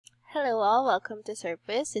Hello all, welcome to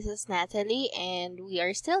Serpwizz. This is Natalie and we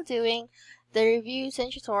are still doing the reviews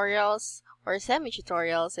and tutorials, or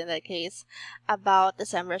semi-tutorials in that case, about the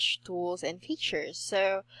SEMRUSH tools and features.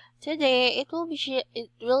 So today it will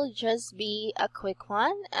just be a quick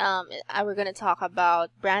one. We're going to talk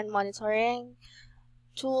about brand monitoring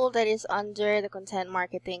tool that is under the content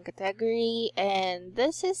marketing category, and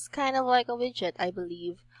this is kind of like a widget, I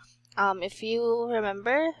believe. If you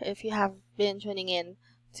remember, if you have been tuning in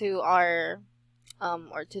to our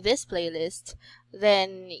or to this playlist,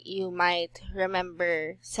 then you might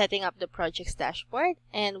remember setting up the project's dashboard,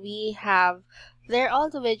 and we have there all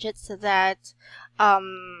the widgets that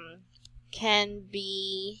can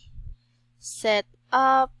be set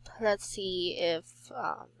up. Let's see if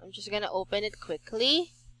I'm just gonna open it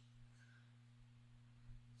quickly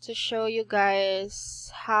to show you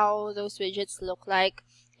guys how those widgets look like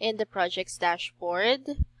in the project's dashboard.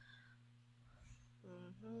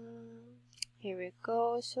 Here we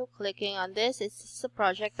go. So clicking on this, it's a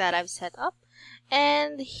project that I've set up,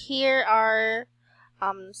 and here are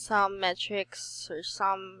some metrics or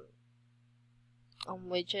some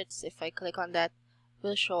widgets. If I click on that,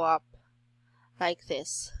 will show up like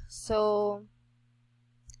this. So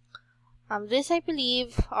this, I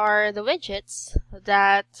believe, are the widgets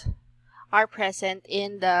that are present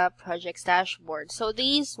in the project's dashboard. So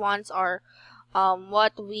these ones are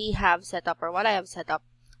what we have set up, or what I have set up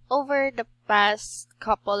over the past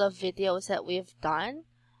couple of videos that we've done.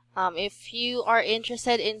 If you are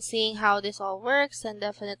interested in seeing how this all works, then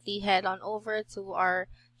definitely head on over to our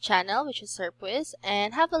channel, which is Serpwizz,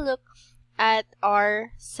 and have a look at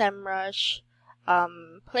our SEMRUSH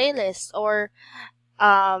playlist. Or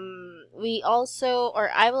I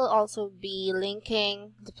will also be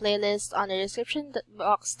linking the playlist on the description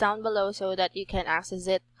box down below so that you can access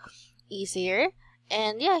it easier.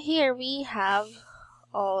 And yeah, here we have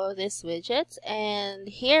all these widgets, and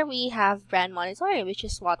here we have brand monitoring, which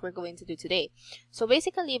is what we're going to do today. So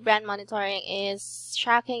basically, brand monitoring is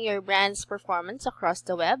tracking your brand's performance across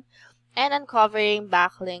the web and uncovering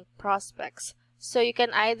backlink prospects. So you can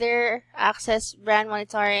either access brand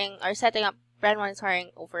monitoring or setting up brand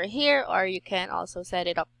monitoring over here, or you can also set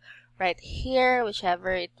it up right here.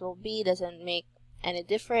 Whichever it will be, doesn't make any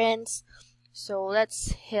difference. So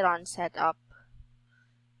let's hit on setup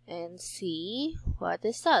and see what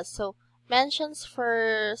this does. So mentions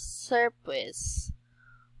for Serpwizz,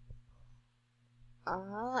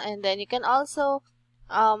 and then you can also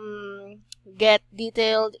get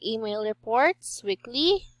detailed email reports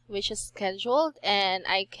weekly, which is scheduled, and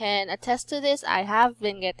I can attest to this. I have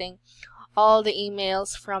been getting all the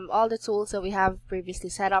emails from all the tools that we have previously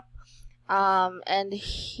set up, and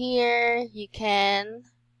here you can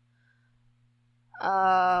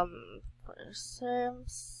for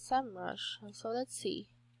SEMRUSH. So let's see.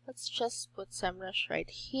 Let's just put SEMRUSH right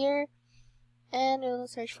here, and we'll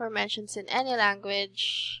search for mentions in any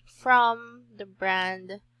language from the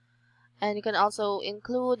brand. And you can also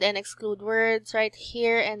include and exclude words right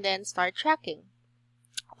here, and then start tracking.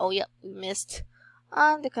 Oh yep, we missed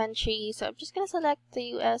on the country, so I'm just gonna select the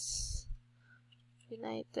US,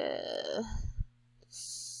 United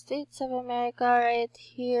States of America right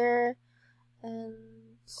here, and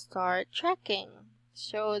start tracking.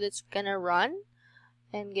 So that's gonna run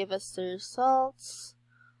and give us the results.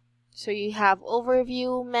 So you have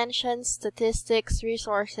overview, mentions, statistics,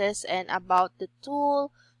 resources, and about the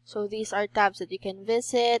tool. So these are tabs that you can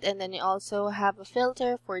visit, and then you also have a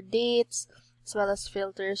filter for dates as well as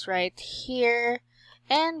filters right here.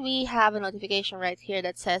 And we have a notification right here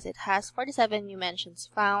that says it has 47 new mentions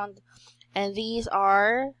found, and these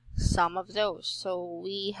are some of those. So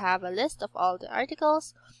we have a list of all the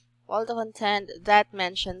articles, all the content that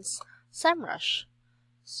mentions SEMRUSH.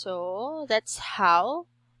 So that's how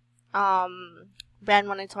brand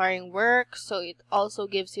monitoring works. So it also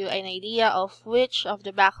gives you an idea of which of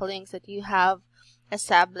the backlinks that you have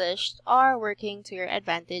established are working to your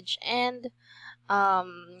advantage and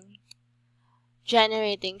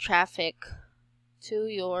generating traffic to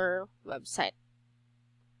your website.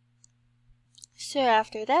 So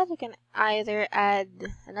after that, you can either add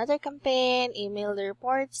another campaign, email the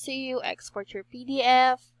reports to you, export your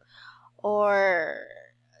PDF, or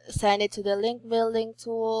send it to the link building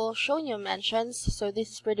tool, show new mentions. So this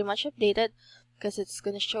is pretty much updated because it's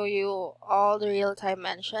going to show you all the real-time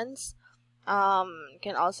mentions. You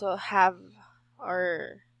can also have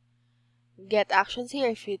or get actions here.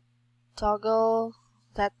 If you toggle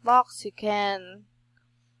that box, you can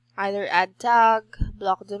either add tag,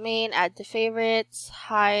 block domain, add to favorites,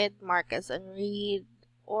 hide, mark as unread,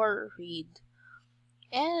 or read.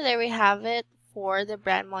 And there we have it for the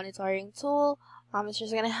brand monitoring tool It's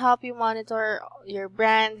just gonna help you monitor your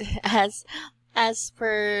brand as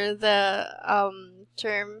per the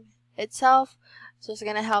term itself. It's just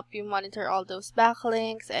gonna help you monitor all those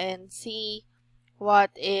backlinks and see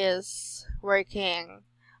what is working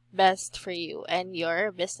best for you and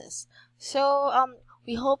your business. So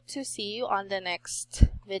we hope to see you on the next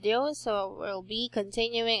video. So we'll be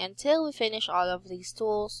continuing until we finish all of these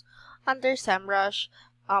tools under SEMRUSH.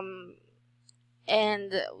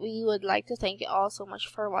 And we would like to thank you all so much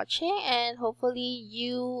for watching, and hopefully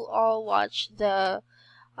you all watch the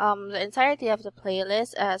entirety of the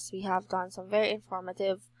playlist, as we have done some very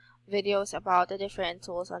informative videos about the different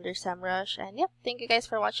tools under SEMRUSH. And yep, thank you guys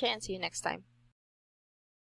for watching, and see you next time.